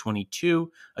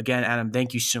 2022. Again, Adam,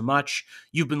 thank you so much.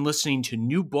 You've been listening to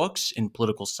New Books in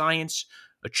Political Science,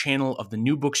 a channel of the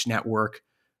New Books Network.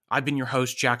 I've been your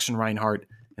host, Jackson Reinhardt,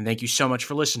 and thank you so much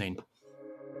for listening.